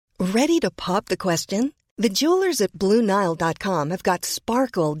Ready to pop the question? The jewelers at BlueNile.com have got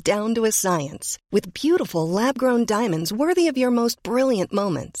sparkle down to a science with beautiful lab-grown diamonds worthy of your most brilliant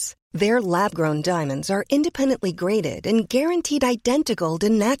moments. Their lab-grown diamonds are independently graded and guaranteed identical to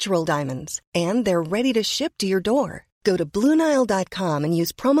natural diamonds, and they're ready to ship to your door. Go to BlueNile.com and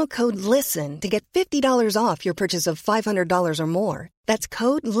use promo code LISTEN to get $50 off your purchase of $500 or more. That's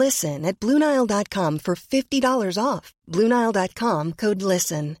code LISTEN at BlueNile.com for $50 off. BlueNile.com, code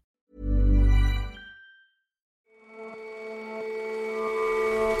LISTEN.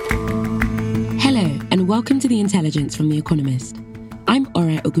 Hello, and welcome to The Intelligence from The Economist. I'm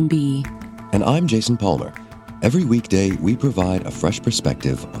Ore Ogunbiyi. And I'm Jason Palmer. Every weekday, we provide a fresh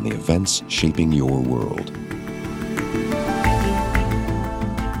perspective on the events shaping your world.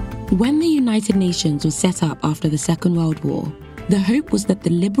 When the United Nations was set up after the Second World War, the hope was that the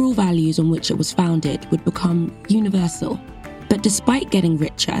liberal values on which it was founded would become universal. But despite getting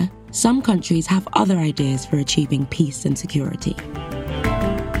richer, some countries have other ideas for achieving peace and security.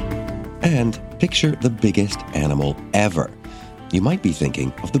 And picture the biggest animal ever. You might be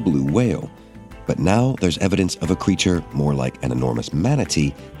thinking of the blue whale. But now there's evidence of a creature more like an enormous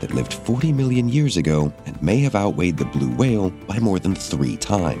manatee that lived 40 million years ago and may have outweighed the blue whale by more than 3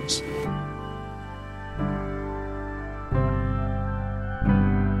 times.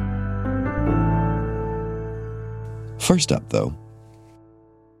 First up, though,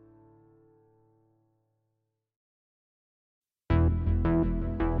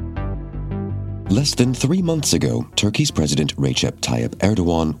 less than 3 months ago, Turkey's President Recep Tayyip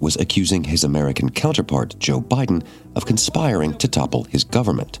Erdogan was accusing his American counterpart, Joe Biden, of conspiring to topple his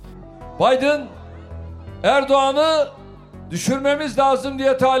government. Biden, Erdoğan'ı düşürmemiz lazım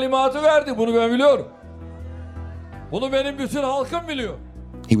diye talimatı verdi. Bunu ben biliyorum. Bunu benim bütün halkım biliyor.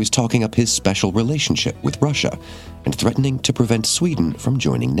 He was talking up his special relationship with Russia and threatening to prevent Sweden from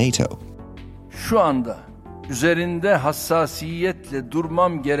joining NATO. Şu anda üzerinde hassasiyetle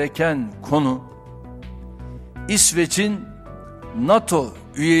durmam gereken konu İsveç'in NATO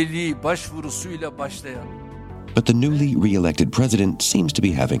üyeliği başvurusuyla başlayan. But the newly re-elected president seems to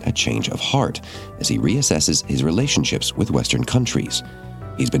be having a change of heart as he reassesses his relationships with Western countries.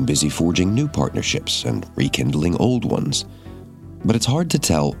 He's been busy forging new partnerships and rekindling old ones. But it's hard to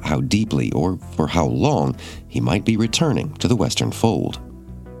tell how deeply or for how long he might be returning to the Western fold.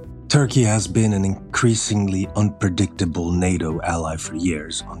 Turkey has been an increasingly unpredictable NATO ally for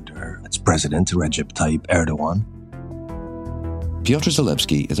years under its president, Recep Tayyip Erdogan. Piotr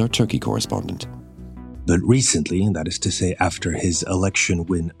Zalewski is our Turkey correspondent. But recently, that is to say after his election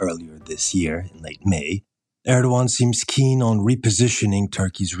win earlier this year, in late May, Erdogan seems keen on repositioning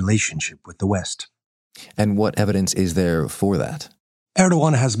Turkey's relationship with the West. And what evidence is there for that?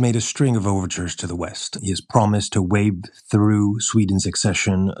 Erdogan has made a string of overtures to the West. He has promised to wade through Sweden's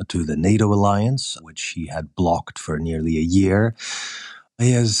accession to the NATO alliance, which he had blocked for nearly a year.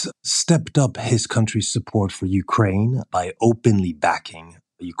 He has stepped up his country's support for Ukraine by openly backing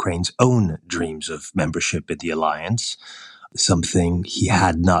Ukraine's own dreams of membership in the alliance, something he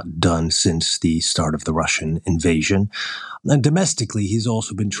had not done since the start of the Russian invasion. And domestically, he's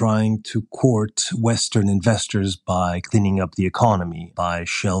also been trying to court Western investors by cleaning up the economy, by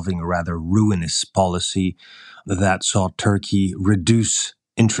shelving a rather ruinous policy that saw Turkey reduce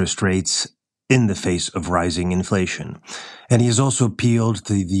interest rates in the face of rising inflation. And he has also appealed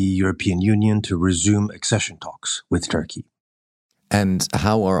to the European Union to resume accession talks with Turkey. And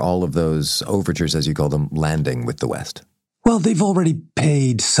how are all of those overtures, as you call them, landing with the West? Well, they've already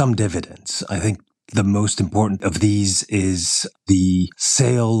paid some dividends. I think the most important of these is the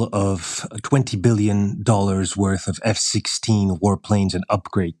sale of $20 billion worth of F-16 warplanes and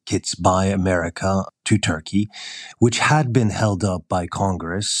upgrade kits by America to Turkey, which had been held up by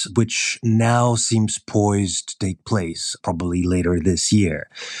Congress, which now seems poised to take place probably later this year.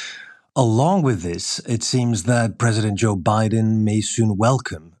 Along with this, it seems that President Joe Biden may soon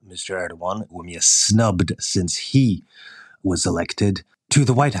welcome Mr. Erdogan, whom he has snubbed since he was elected, to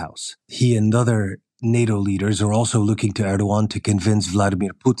the White House. He and other NATO leaders are also looking to Erdogan to convince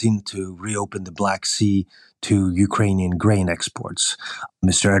Vladimir Putin to reopen the Black Sea to Ukrainian grain exports.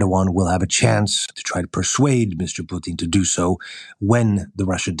 Mr. Erdogan will have a chance to try to persuade Mr. Putin to do so when the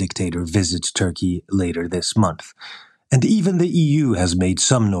Russian dictator visits Turkey later this month. And even the EU has made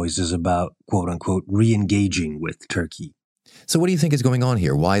some noises about, quote-unquote, re-engaging with Turkey. So what do you think is going on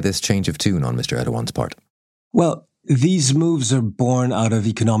here? Why this change of tune on Mr. Erdogan's part? Well, These moves are born out of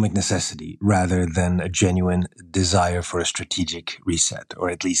economic necessity rather than a genuine desire for a strategic reset, or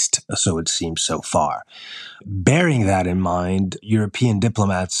at least so it seems so far. Bearing that in mind, European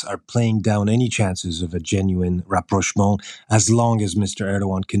diplomats are playing down any chances of a genuine rapprochement as long as Mr.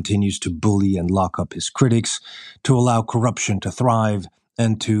 Erdogan continues to bully and lock up his critics, to allow corruption to thrive,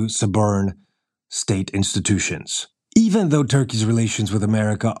 and to suborn state institutions. Even though Turkey's relations with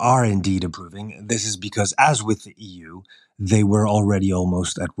America are indeed improving, this is because, as with the EU, they were already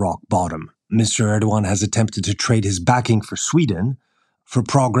almost at rock bottom. Mr. Erdogan has attempted to trade his backing for Sweden for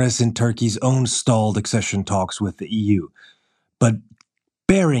progress in Turkey's own stalled accession talks with the EU. But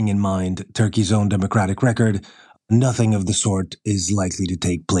bearing in mind Turkey's own democratic record, nothing of the sort is likely to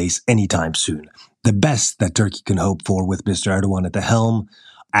take place anytime soon. The best that Turkey can hope for with Mr. Erdogan at the helm,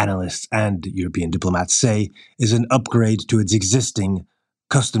 analysts and European diplomats say, is an upgrade to its existing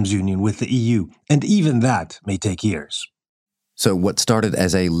customs union with the EU, and even that may take years. So what started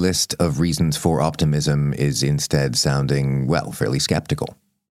as a list of reasons for optimism is instead sounding, well, fairly skeptical.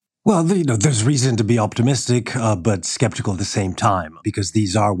 Well, there's reason to be optimistic, but skeptical at the same time, because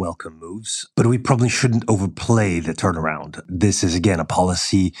these are welcome moves. But we probably shouldn't overplay the turnaround. This is, again, a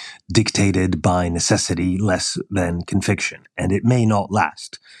policy dictated by necessity less than conviction, and it may not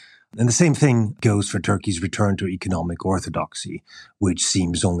last. And the same thing goes for Turkey's return to economic orthodoxy, which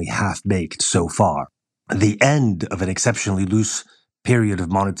seems only half-baked so far. The end of an exceptionally loose period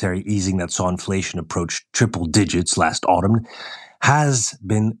of monetary easing that saw inflation approach triple digits last autumn has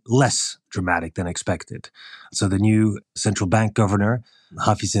been less dramatic than expected. So the new central bank governor,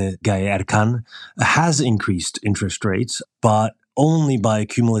 Hafize Gaye Erkan, has increased interest rates, but only by a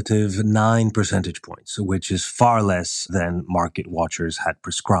cumulative 9 percentage points, which is far less than market watchers had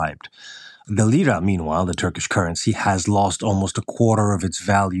prescribed. The lira, meanwhile, the Turkish currency, has lost almost a quarter of its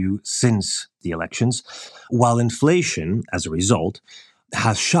value since the elections, while inflation, as a result,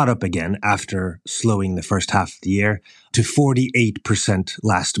 has shot up again after slowing the first half of the year to 48%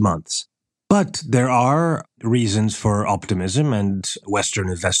 last month. But there are reasons for optimism, and Western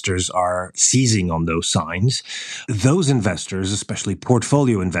investors are seizing on those signs. Those investors, especially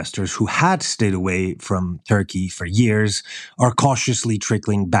portfolio investors who had stayed away from Turkey for years, are cautiously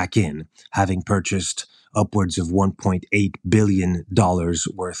trickling back in, having purchased upwards of $1.8 billion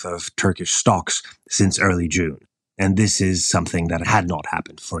worth of Turkish stocks since early June. And this is something that had not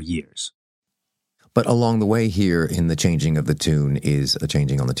happened for years. But along the way here in the changing of the tune is a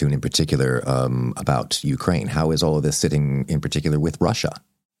changing on the tune in particular about Ukraine. How is all of this sitting in particular with Russia?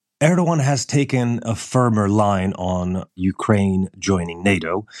 Erdogan has taken a firmer line on Ukraine joining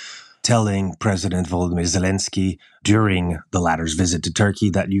NATO, telling President Volodymyr Zelensky during the latter's visit to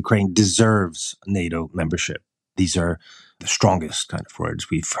Turkey that Ukraine deserves NATO membership. These are the strongest kind of words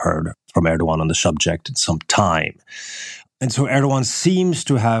we've heard from Erdogan on the subject in some time. And so Erdogan seems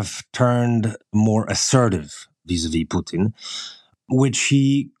to have turned more assertive vis-a-vis Putin, which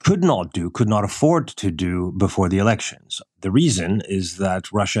he could not afford to do before the elections. The reason is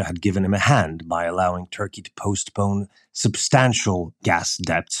that Russia had given him a hand by allowing Turkey to postpone substantial gas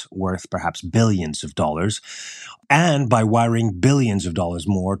debts worth perhaps billions of dollars, and by wiring billions of dollars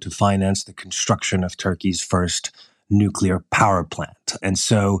more to finance the construction of Turkey's first nuclear power plant. And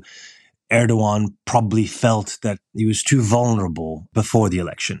so Erdogan probably felt that he was too vulnerable before the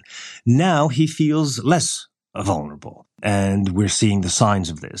election. Now he feels less vulnerable, and we're seeing the signs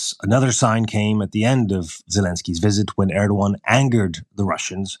of this. Another sign came at the end of Zelensky's visit when Erdogan angered the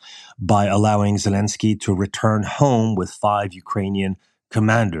Russians by allowing Zelensky to return home with 5 Ukrainian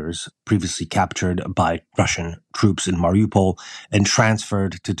commanders previously captured by Russian troops in Mariupol and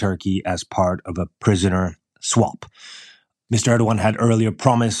transferred to Turkey as part of a prisoner swap. Mr. Erdogan had earlier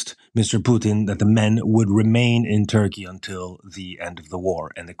promised Mr. Putin that the men would remain in Turkey until the end of the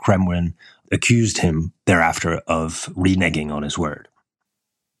war, and the Kremlin accused him thereafter of reneging on his word.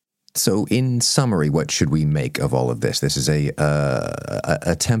 So in summary, what should we make of all of this? This is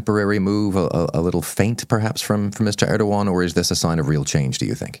a temporary move, a little feint perhaps from Mr. Erdogan, or is this a sign of real change, do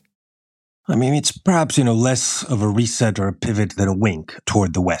you think? I mean, it's perhaps, less of a reset or a pivot than a wink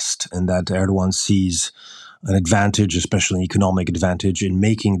toward the West, and that Erdogan sees an advantage, especially an economic advantage, in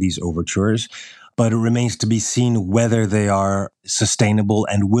making these overtures. But it remains to be seen whether they are sustainable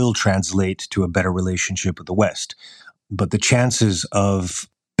and will translate to a better relationship with the West. But the chances of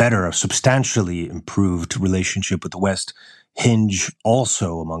a substantially improved relationship with the West hinge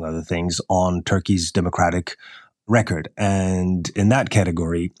also, among other things, on Turkey's democratic record. And in that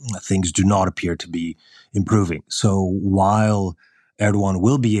category, things do not appear to be improving. So while Erdogan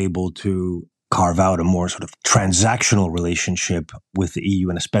will be able to carve out a more sort of transactional relationship with the EU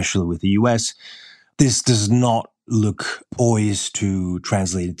and especially with the US, this does not look poised to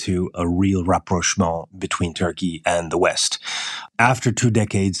translate into a real rapprochement between Turkey and the West. After 2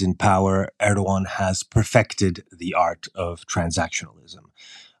 decades in power, Erdogan has perfected the art of transactionalism.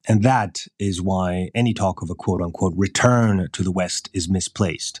 And that is why any talk of a quote-unquote return to the West is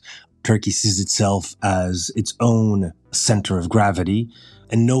misplaced. Turkey sees itself as its own center of gravity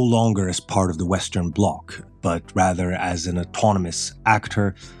and no longer as part of the Western Bloc, but rather as an autonomous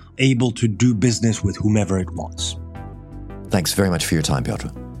actor able to do business with whomever it wants. Thanks very much for your time, Piotr.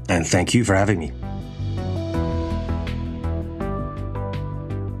 And thank you for having me.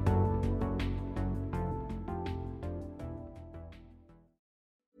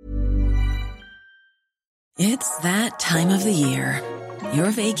 It's that time of the year.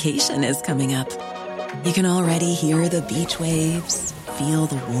 Your vacation is coming up. You can already hear the beach waves, feel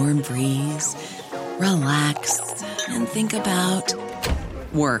the warm breeze, relax, and think about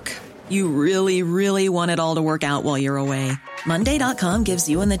work. You really, really want it all to work out while you're away. Monday.com gives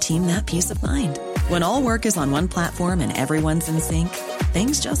you and the team that peace of mind. When all work is on one platform and everyone's in sync,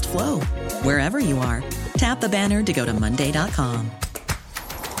 things just flow. Wherever you are, tap the banner to go to Monday.com.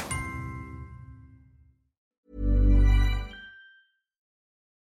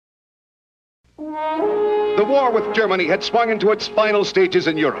 The war with Germany had swung into its final stages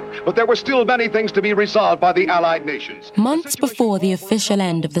in Europe, but there were still many things to be resolved by the Allied nations. Months before the official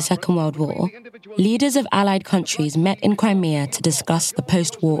end of the Second World War, leaders of Allied countries met in Crimea to discuss the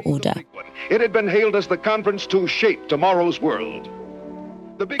post-war order. It had been hailed as the conference to shape tomorrow's world.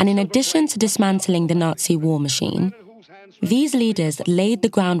 And in addition to dismantling the Nazi war machine, these leaders laid the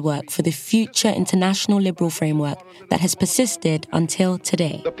groundwork for the future international liberal framework that has persisted until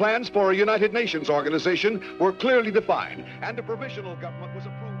today. The plans for a United Nations organization were clearly defined, and a provisional government was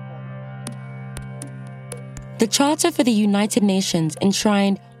approved for. The Charter for the United Nations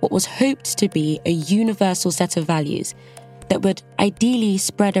enshrined what was hoped to be a universal set of values that would ideally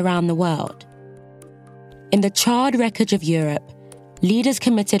spread around the world. In the charred wreckage of Europe, leaders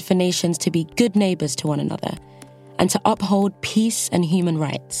committed for nations to be good neighbours to one another and to uphold peace and human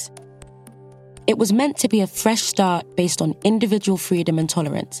rights. It was meant to be a fresh start based on individual freedom and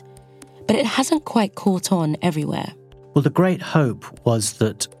tolerance, but it hasn't quite caught on everywhere. Well, the great hope was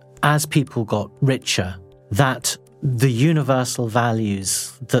that as people got richer, that the universal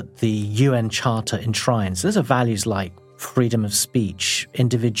values that the UN Charter enshrines, those are values like freedom of speech,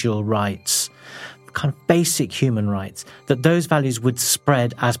 individual rights, kind of basic human rights, that those values would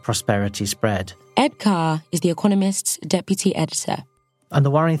spread as prosperity spread. Ed Carr is The Economist's deputy editor. And the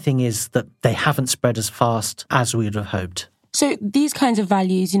worrying thing is that they haven't spread as fast as we would have hoped. So these kinds of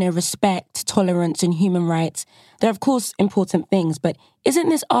values, respect, tolerance and human rights, they're of course important things, but isn't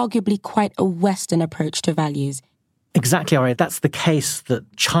this arguably quite a Western approach to values? Exactly, Ari. That's the case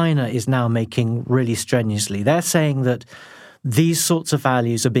that China is now making really strenuously. They're saying that these sorts of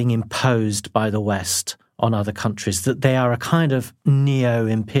values are being imposed by the West on other countries, that they are a kind of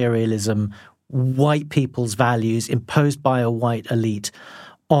neo-imperialism, white people's values imposed by a white elite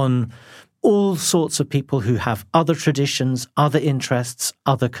on all sorts of people who have other traditions, other interests,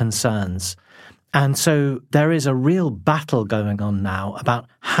 other concerns. And so there is a real battle going on now about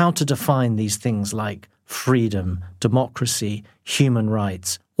how to define these things like freedom, democracy, human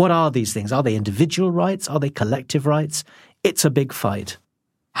rights. What are these things? Are they individual rights? Are they collective rights? It's a big fight.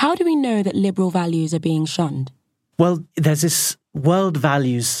 How do we know that liberal values are being shunned? Well, there's this World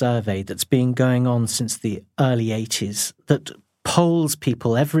Values Survey that's been going on since the early 80s that polls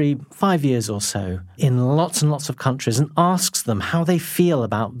people every 5 years or so in lots and lots of countries and asks them how they feel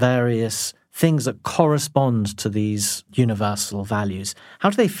about various things that correspond to these universal values. How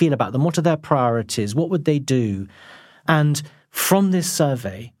do they feel about them? What are their priorities? What would they do? And from this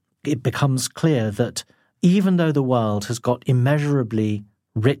survey, it becomes clear that even though the world has got immeasurably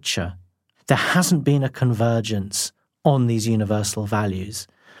richer, there hasn't been a convergence on these universal values.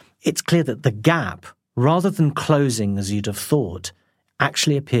 It's clear that the gap, rather than closing as you'd have thought,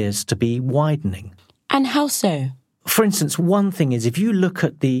 actually appears to be widening. And how so? For instance, one thing is if you look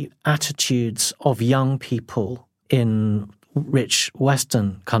at the attitudes of young people in rich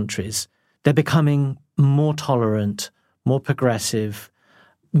Western countries, they're becoming more tolerant, more progressive,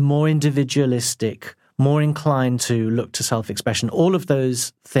 more individualistic, more inclined to look to self-expression. All of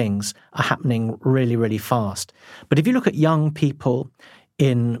those things are happening really, really fast. But if you look at young people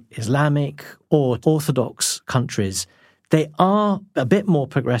in Islamic or Orthodox countries, they are a bit more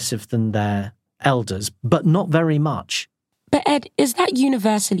progressive than their elders, but not very much. But Ed, is that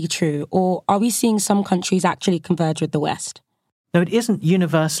universally true, or are we seeing some countries actually converge with the West? No, it isn't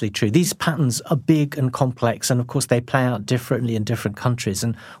universally true. These patterns are big and complex, and of course they play out differently in different countries.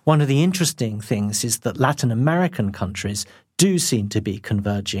 And one of the interesting things is that Latin American countries do seem to be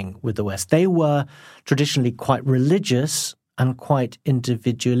converging with the West. They were traditionally quite religious and quite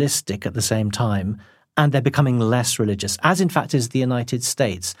individualistic at the same time, and they're becoming less religious, as in fact is the United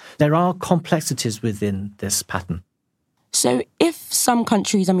States. There are complexities within this pattern. So if some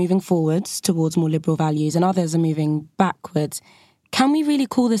countries are moving forwards towards more liberal values and others are moving backwards, can we really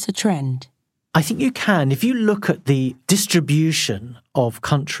call this a trend? I think you can. If you look at the distribution of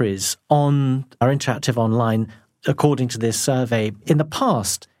countries on our Interactive Online, according to this survey, in the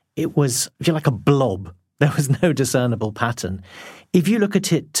past, it was, if you like, a blob. There was no discernible pattern. If you look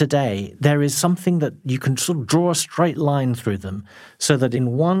at it today, there is something that you can sort of draw a straight line through them, so that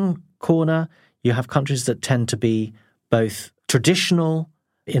in one corner, you have countries that tend to be both traditional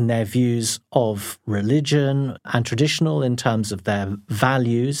in their views of religion and traditional in terms of their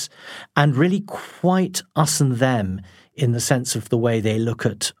values, and really quite us and them in the sense of the way they look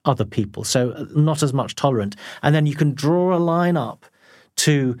at other people. So not as much tolerant. And then you can draw a line up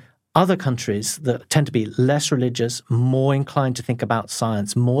to other countries that tend to be less religious, more inclined to think about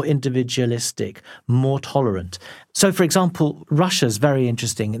science, more individualistic, more tolerant. So, for example, Russia's very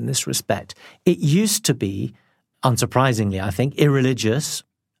interesting in this respect. It used to be, unsurprisingly, I think, irreligious,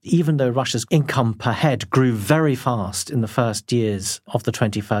 even though Russia's income per head grew very fast in the first years of the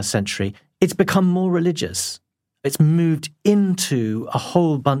 21st century. It's become more religious. It's moved into a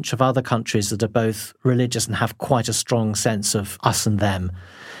whole bunch of other countries that are both religious and have quite a strong sense of us and them.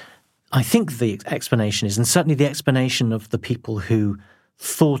 I think the explanation is, and certainly the explanation of the people who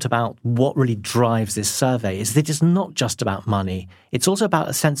thought about what really drives this survey, is that it's not just about money. It's also about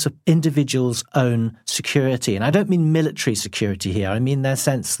a sense of individuals' own security. And I don't mean military security here. I mean their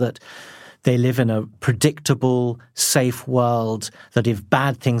sense that they live in a predictable, safe world, that if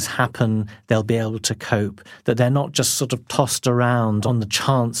bad things happen, they'll be able to cope, that they're not just sort of tossed around on the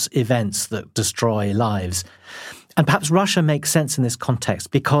chance events that destroy lives. And perhaps Russia makes sense in this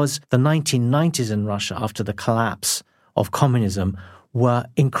context because the 1990s in Russia, after the collapse of communism, were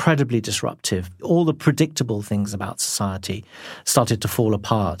incredibly disruptive. All the predictable things about society started to fall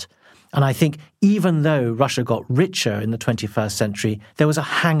apart. And I think even though Russia got richer in the 21st century, there was a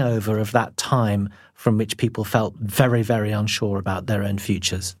hangover of that time from which people felt very, very unsure about their own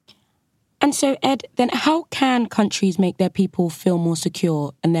futures. And so, Ed, then how can countries make their people feel more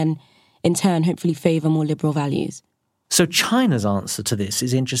secure and then, in turn, hopefully favour more liberal values? So China's answer to this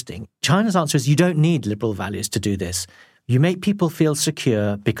is interesting. China's answer is you don't need liberal values to do this. You make people feel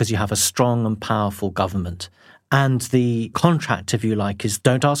secure because you have a strong and powerful government. And the contract, if you like, is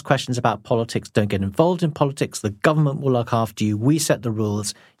don't ask questions about politics, don't get involved in politics, the government will look after you, we set the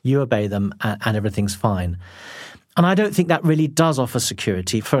rules, you obey them, and everything's fine. And I don't think that really does offer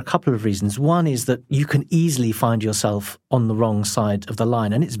security for a couple of reasons. One is that you can easily find yourself on the wrong side of the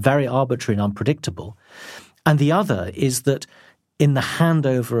line, and it's very arbitrary and unpredictable. And the other is that in the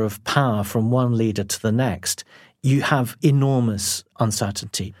handover of power from one leader to the next, you have enormous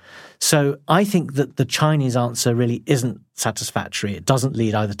uncertainty. So I think that the Chinese answer really isn't satisfactory. It doesn't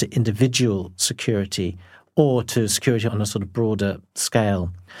lead either to individual security or to security on a sort of broader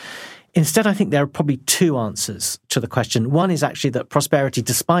scale. Instead, I think there are probably two answers to the question. One is actually that prosperity,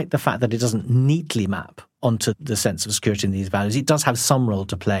 despite the fact that it doesn't neatly map onto the sense of security in these values, it does have some role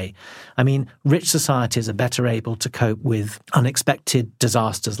to play. I mean, rich societies are better able to cope with unexpected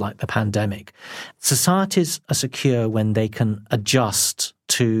disasters like the pandemic. Societies are secure when they can adjust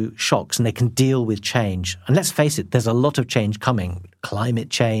to shocks and they can deal with change. And let's face it, there's a lot of change coming. Climate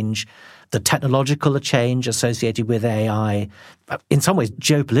change, the technological change associated with AI, in some ways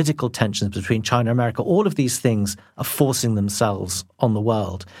geopolitical tensions between China and America, all of these things are forcing themselves on the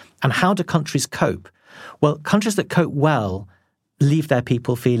world. And how do countries cope? Well, countries that cope well leave their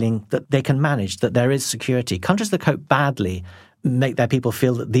people feeling that they can manage, that there is security. Countries that cope badly make their people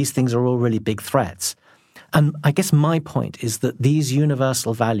feel that these things are all really big threats. And I guess my point is that these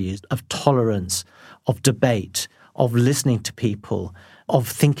universal values of tolerance, of debate, of listening to people, of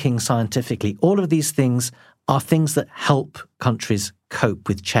thinking scientifically, all of these things are things that help countries cope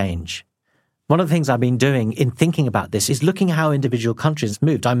with change. One of the things I've been doing in thinking about this is looking at how individual countries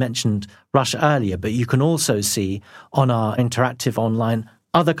moved. I mentioned Russia earlier, but you can also see on our Interactive Online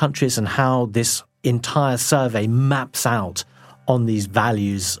other countries and how this entire survey maps out on these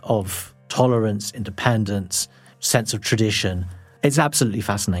values of tolerance, independence, sense of tradition. It's absolutely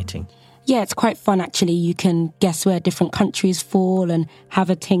fascinating. Yeah, it's quite fun, actually. You can guess where different countries fall and have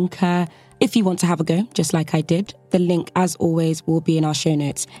a tinker. If you want to have a go, just like I did, the link, as always, will be in our show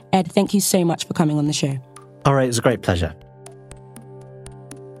notes. Ed, thank you so much for coming on the show. All right, it was a great pleasure.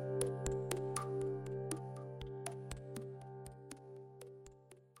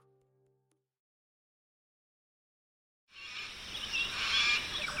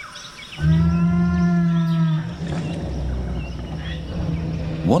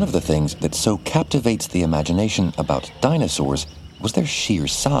 One of the things that so captivates the imagination about dinosaurs was their sheer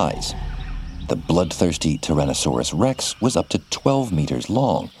size. The bloodthirsty Tyrannosaurus rex was up to 12 meters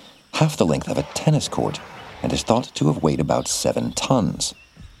long, half the length of a tennis court, and is thought to have weighed about 7 tons.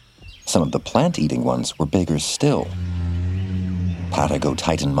 Some of the plant-eating ones were bigger still.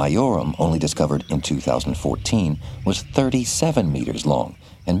 Patagotitan majorum, only discovered in 2014, was 37 meters long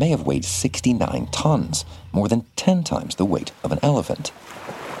and may have weighed 69 tons, more than 10 times the weight of an elephant.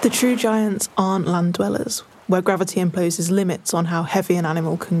 The true giants aren't land dwellers, where gravity imposes limits on how heavy an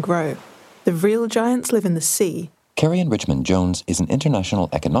animal can grow. The real giants live in the sea. Kerry-Ann Richmond-Jones is an international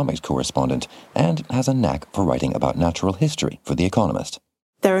economics correspondent and has a knack for writing about natural history for The Economist.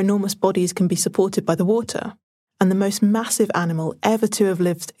 Their enormous bodies can be supported by the water, and the most massive animal ever to have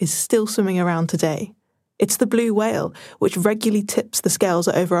lived is still swimming around today. It's the blue whale, which regularly tips the scales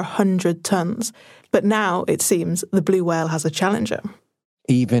at over 100 tons. But now, it seems, the blue whale has a challenger.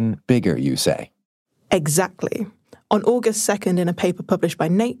 Even bigger, you say? Exactly. On August 2nd, in a paper published by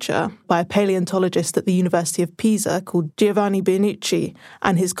Nature, by a paleontologist at the University of Pisa called Giovanni Bernucci,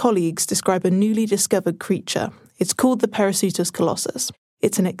 and his colleagues describe a newly discovered creature. It's called the Perriceutus colossus.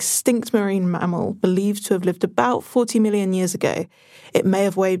 It's an extinct marine mammal believed to have lived about 40 million years ago. It may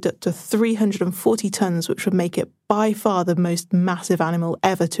have weighed up to 340 tons, which would make it by far the most massive animal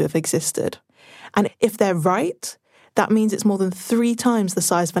ever to have existed. And if they're right, that means it's more than 3 times the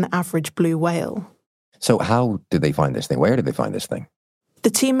size of an average blue whale. So how did they find this thing? Where did they find this thing? The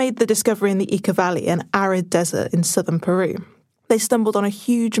team made the discovery in the Ica Valley, an arid desert in southern Peru. They stumbled on a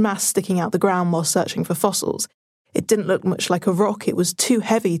huge mass sticking out the ground while searching for fossils. It didn't look much like a rock. It was too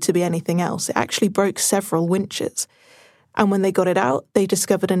heavy to be anything else. It actually broke several winches. And when they got it out, they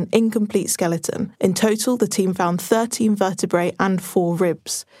discovered an incomplete skeleton. In total, the team found 13 vertebrae and 4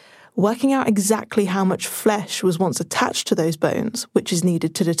 ribs. Working out exactly how much flesh was once attached to those bones, which is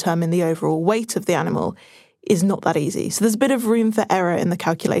needed to determine the overall weight of the animal, is not that easy. So there's a bit of room for error in the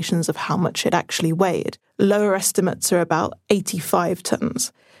calculations of how much it actually weighed. Lower estimates are about 85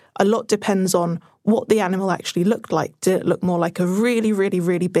 tons. A lot depends on what the animal actually looked like. Did it look more like a really, really,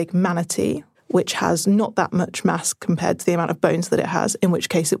 really big manatee, which has not that much mass compared to the amount of bones that it has, in which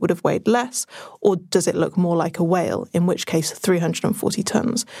case it would have weighed less? Or does it look more like a whale, in which case 340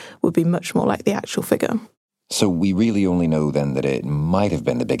 tons would be much more like the actual figure? So we really only know then that it might have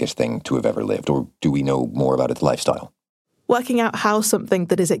been the biggest thing to have ever lived, or do we know more about its lifestyle? Working out how something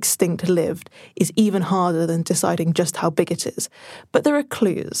that is extinct lived is even harder than deciding just how big it is. But there are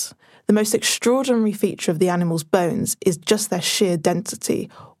clues. The most extraordinary feature of the animal's bones is just their sheer density.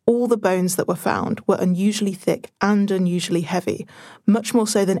 All the bones that were found were unusually thick and unusually heavy, much more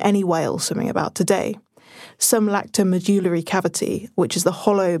so than any whale swimming about today. Some lacked a medullary cavity, which is the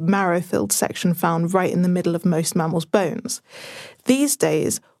hollow, marrow-filled section found right in the middle of most mammals' bones. These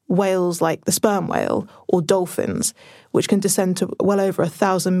days, whales like the sperm whale or dolphins, which can descend to well over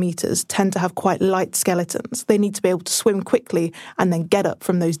 1,000 meters, tend to have quite light skeletons. They need to be able to swim quickly and then get up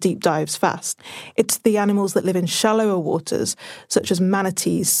from those deep dives fast. It's the animals that live in shallower waters, such as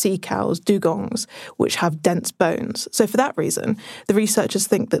manatees, sea cows, dugongs, which have dense bones. So for that reason, the researchers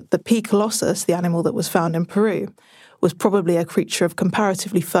think that the P. colossus, the animal that was found in Peru, was probably a creature of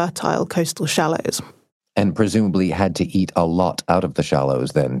comparatively fertile coastal shallows. And presumably had to eat a lot out of the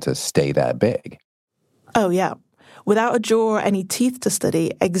shallows then to stay that big. Oh, yeah. Without a jaw or any teeth to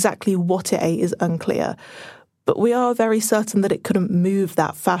study, exactly what it ate is unclear. But we are very certain that it couldn't move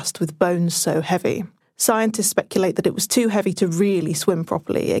that fast with bones so heavy. Scientists speculate that it was too heavy to really swim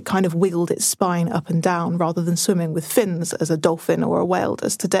properly. It kind of wiggled its spine up and down rather than swimming with fins as a dolphin or a whale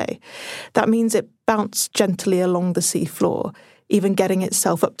does today. That means it bounced gently along the sea floor. Even getting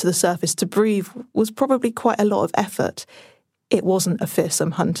itself up to the surface to breathe was probably quite a lot of effort. It wasn't a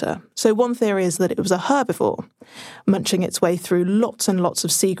fearsome hunter. So one theory is that it was a herbivore, munching its way through lots and lots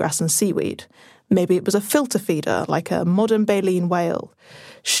of seagrass and seaweed. Maybe it was a filter feeder, like a modern baleen whale,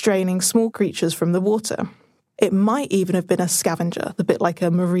 straining small creatures from the water. It might even have been a scavenger, a bit like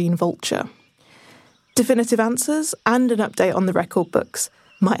a marine vulture. Definitive answers and an update on the record books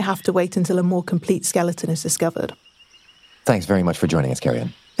might have to wait until a more complete skeleton is discovered. Thanks very much for joining us,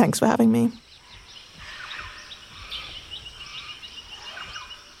 Kerry-Ann. Thanks for having me.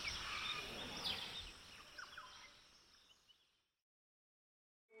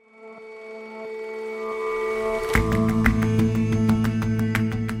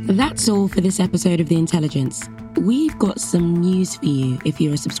 That's all for this episode of The Intelligence. We've got some news for you if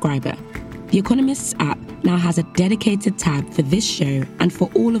you're a subscriber. The Economist's app now has a dedicated tab for this show and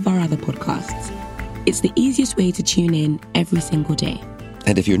for all of our other podcasts. It's the easiest way to tune in every single day.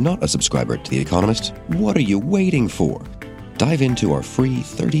 And if you're not a subscriber to The Economist, what are you waiting for? Dive into our free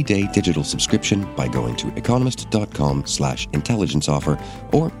 30-day digital subscription by going to economist.com/intelligence offer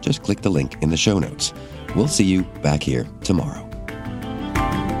or just click the link in the show notes. We'll see you back here tomorrow.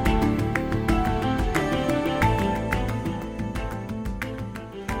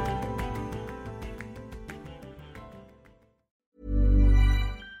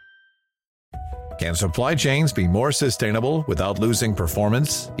 Can supply chains be more sustainable without losing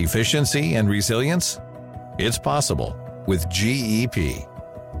performance, efficiency, and resilience? It's possible with GEP.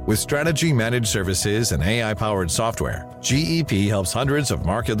 With strategy managed services and AI-powered software, GEP helps hundreds of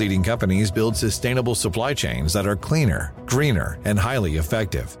market-leading companies build sustainable supply chains that are cleaner, greener, and highly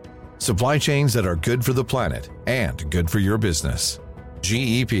effective. Supply chains that are good for the planet and good for your business.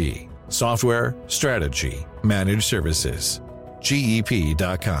 GEP. Software, strategy, managed services.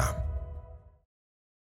 GEP.com.